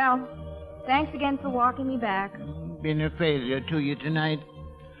 Well, thanks again for walking me back. Been a failure to you tonight.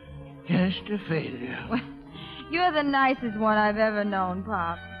 Just a failure. Well, you're the nicest one I've ever known,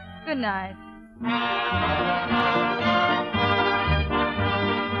 Pop. Good night.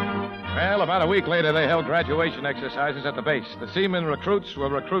 Well, about a week later, they held graduation exercises at the base. The seamen recruits were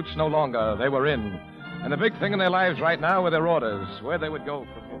recruits no longer. They were in. And the big thing in their lives right now were their orders, where they would go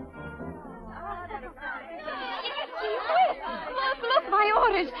from here. Look, Look, my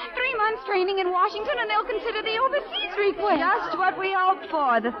orders. 3 months training in Washington, and they'll consider the overseas request. Just what we hoped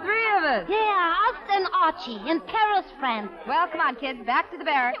for, the three of us. Yeah, us and Archie in Paris, France. Well, come on, kids, back to the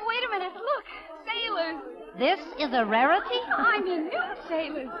barracks. Wait a minute. Look, sailors. This is a rarity? I mean, new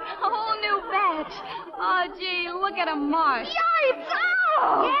sailors. A whole new batch. Oh, gee, look at 'em march. Yipes!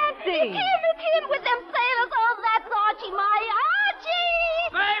 Oh! Nancy! It's him with them sailors. Oh, that's Archie, my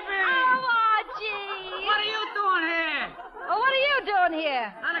Archie! Baby! Oh, Archie! What are you doing here? Well, what are you doing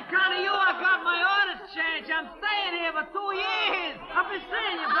here? On account of you, I got my orders changed. I'm staying here for 2 years. I've been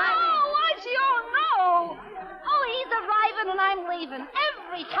seeing you, baby. Oh, Archie, oh, no! Oh, he's arriving and I'm leaving.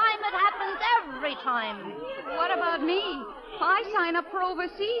 Every time it happens, every time. What about me? I sign up for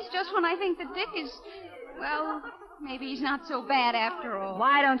overseas just when I think that Dick is, well, maybe he's not so bad after all.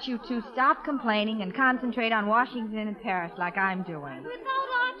 Why don't you two stop complaining and concentrate on Washington and Paris like I'm doing? Without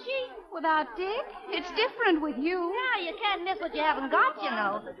Archie? Without Dick? It's different with you. Yeah, you can't miss what you haven't got, you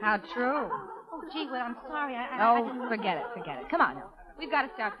know. How true. Oh, gee, well, I'm sorry. Oh, forget it. Come on now. We've got to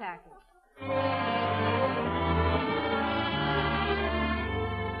start packing.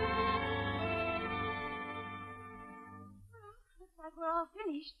 Looks like we're all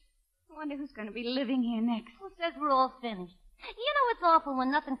finished. I wonder who's going to be living here next. Who says we're all finished? You know it's awful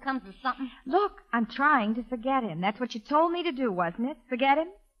when nothing comes of something. Look, I'm trying to forget him. That's what you told me to do, wasn't it? Forget him?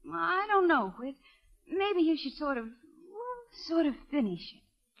 Well, I don't know, Whit. Maybe you should sort of finish it.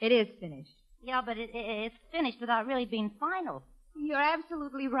 It is finished. Yeah, but it's finished without really being final. You're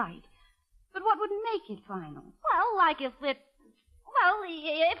absolutely right. But what would make it final? Well, like if Whit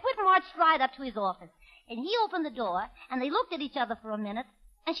marched right up to his office, and he opened the door, and they looked at each other for a minute,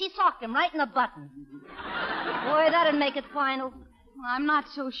 and she socked him right in the button. Boy, that'd make it final. Well, I'm not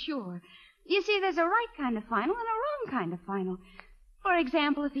so sure. You see, there's a right kind of final and a wrong kind of final. For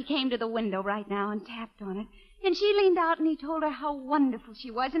example, if he came to the window right now and tapped on it, and she leaned out and he told her how wonderful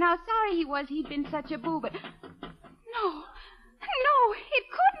she was and how sorry he was he'd been such a boo, but... No, it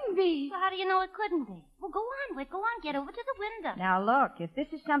couldn't be. Well, how do you know it couldn't be? Well, go on, Whit. Go on, get over to the window. Now, look, if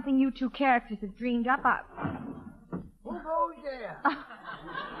this is something you two characters have dreamed up, Who goes there?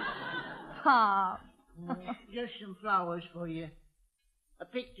 Pop. Just some flowers for you. I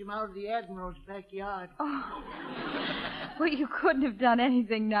picked them out of the Admiral's backyard. Oh. Well, you couldn't have done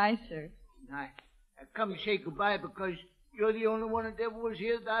anything nicer. I come to say goodbye because you're the only one that ever was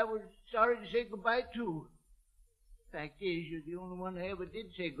here that I was sorry to say goodbye to. Fact is, you're the only one I ever did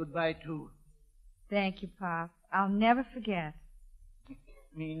say goodbye to. Thank you, Pop. I'll never forget.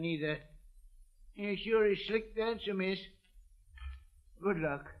 Me neither. You sure is slick dancer, miss. Good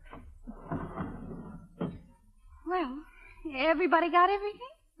luck. Well, everybody got everything?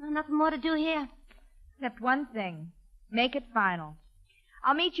 Well, nothing more to do here. Except one thing. Make it final.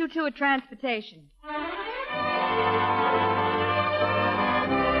 I'll meet you two at transportation.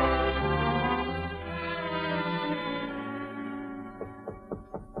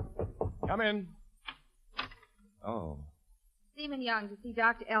 Come in. Oh. Seaman Young to see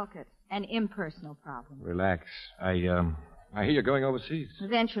Dr. Elkett. An impersonal problem. Relax. I hear you're going overseas.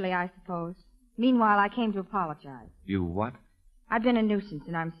 Eventually, I suppose. Meanwhile, I came to apologize. You what? I've been a nuisance,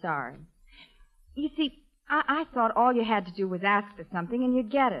 and I'm sorry. You see, I thought all you had to do was ask for something, and you'd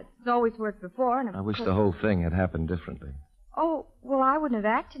get it. It's always worked before, and I wish the whole thing had happened differently. Oh, well, I wouldn't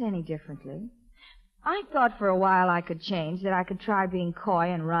have acted any differently. I thought for a while I could change, that I could try being coy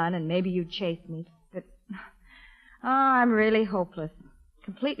and run, and maybe you'd chase me. But, I'm really hopeless.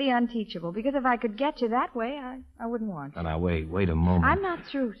 Completely unteachable, because if I could get you that way, I wouldn't want you. Now, wait a moment. I'm not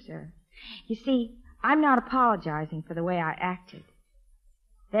through, sir. You see, I'm not apologizing for the way I acted.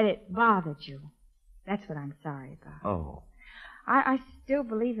 That it bothered you. That's what I'm sorry about. Oh. I still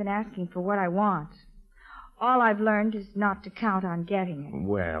believe in asking for what I want. All I've learned is not to count on getting it.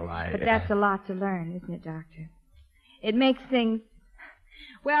 Well, But that's a lot to learn, isn't it, Doctor? It makes things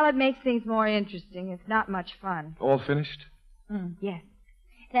more interesting. It's not much fun. All finished? Yes.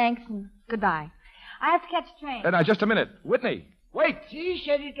 Thanks and goodbye. I have to catch a train. Now, just a minute. Whitney, wait. She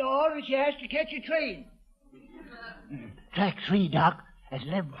said it all, and she has to catch a train. Track 3, Doc, at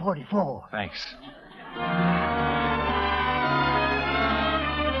 11:44. Thanks.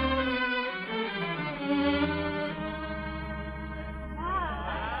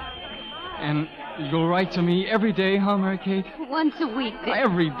 And you'll write to me every day, huh, Mary Kate? Once a week.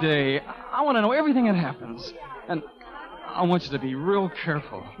 Every day. I want to know everything that happens. And I want you to be real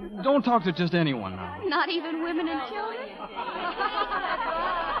careful. Don't talk to just anyone now. Not even women and children?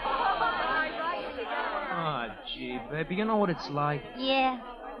 Oh, gee, baby, you know what it's like? Yeah.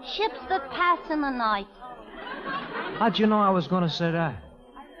 Ships that pass in the night. How'd you know I was going to say that?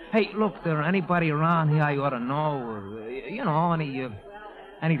 Hey, look, there anybody around here I ought to know? Or,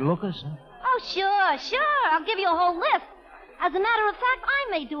 any lookers? Huh? Oh, sure. I'll give you a whole list. As a matter of fact,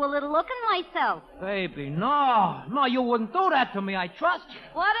 I may do a little looking myself. Baby, no, you wouldn't do that to me. I trust you.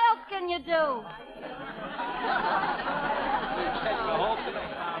 What else can you do?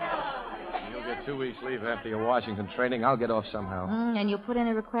 You'll get 2 weeks leave after your Washington training. I'll get off somehow. And you'll put in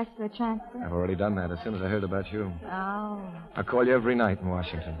a request for a transfer? I've already done that as soon as I heard about you. Oh. I'll call you every night in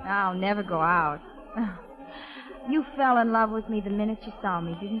Washington. I'll never go out. You fell in love with me the minute you saw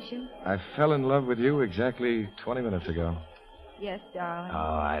me, didn't you? I fell in love with you exactly 20 minutes ago. Yes, darling.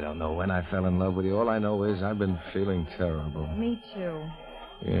 Oh, I don't know when I fell in love with you. All I know is I've been feeling terrible. Me too.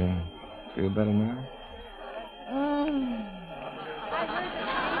 Yeah. Feel better now?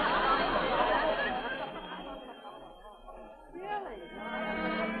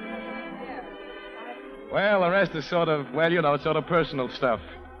 Well, the rest is sort of personal stuff.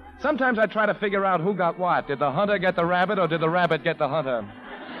 Sometimes I try to figure out who got what. Did the hunter get the rabbit or did the rabbit get the hunter?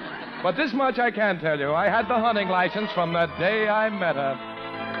 But this much I can tell you. I had the hunting license from the day I met her.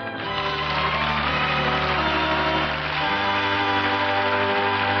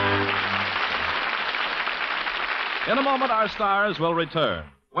 In a moment, our stars will return.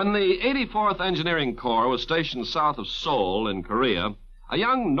 When the 84th Engineering Corps was stationed south of Seoul in Korea, a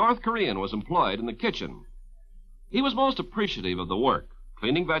young North Korean was employed in the kitchen. He was most appreciative of the work,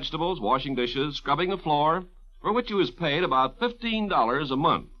 cleaning vegetables, washing dishes, scrubbing the floor, for which he was paid about $15 a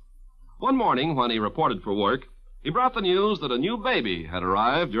month. One morning, when he reported for work, he brought the news that a new baby had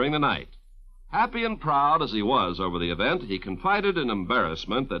arrived during the night. Happy and proud as he was over the event, he confided in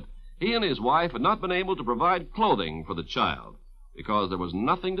embarrassment that he and his wife had not been able to provide clothing for the child because there was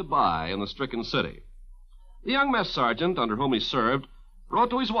nothing to buy in the stricken city. The young mess sergeant under whom he served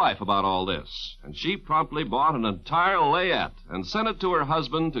wrote to his wife about all this, and she promptly bought an entire layette and sent it to her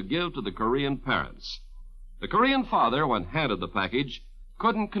husband to give to the Korean parents. The Korean father, when handed the package,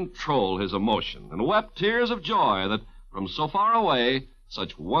 couldn't control his emotion and wept tears of joy that from so far away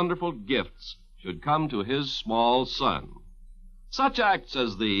such wonderful gifts should come to his small son. Such acts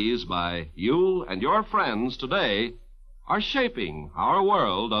as these by you and your friends today are shaping our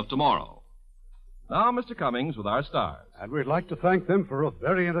world of tomorrow. Now, Mr. Cummings with our stars. And we'd like to thank them for a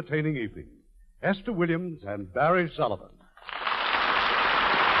very entertaining evening. Esther Williams and Barry Sullivan.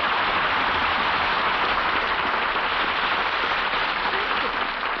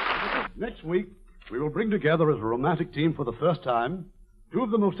 Next week, we will bring together as a romantic team for the first time two of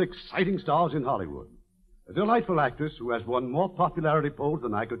the most exciting stars in Hollywood. A delightful actress who has won more popularity polls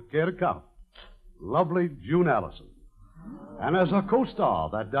than I could care to count. Lovely June Allison. And as her co-star,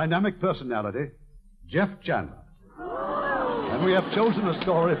 that dynamic personality, Jeff Chandler. And we have chosen a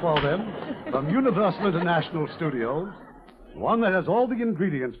story for them from Universal International Studios, one that has all the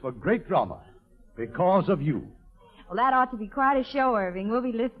ingredients for great drama, Because of You. Well, that ought to be quite a show, Irving. We'll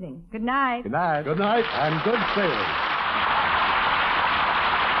be listening. Good night. Good night. Good night, and good sailing.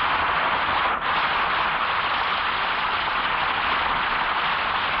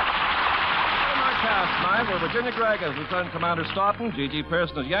 Tonight were Virginia Gregg as Lieutenant Commander Stoughton, Gigi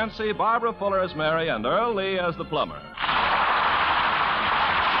Pearson as Yancey, Barbara Fuller as Mary, and Earl Lee as the plumber.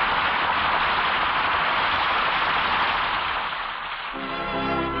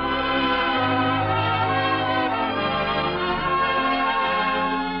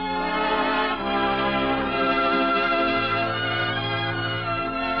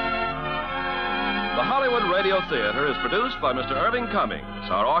 Radio Theater is produced by Mr. Irving Cummings.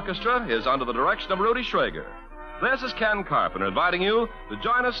 Our orchestra is under the direction of Rudy Schrager. This is Ken Carpenter inviting you to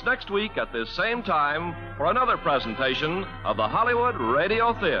join us next week at this same time for another presentation of the Hollywood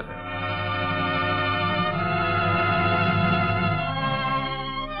Radio Theater.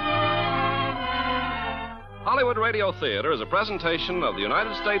 Hollywood Radio Theater is a presentation of the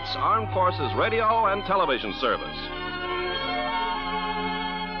United States Armed Forces Radio and Television Service.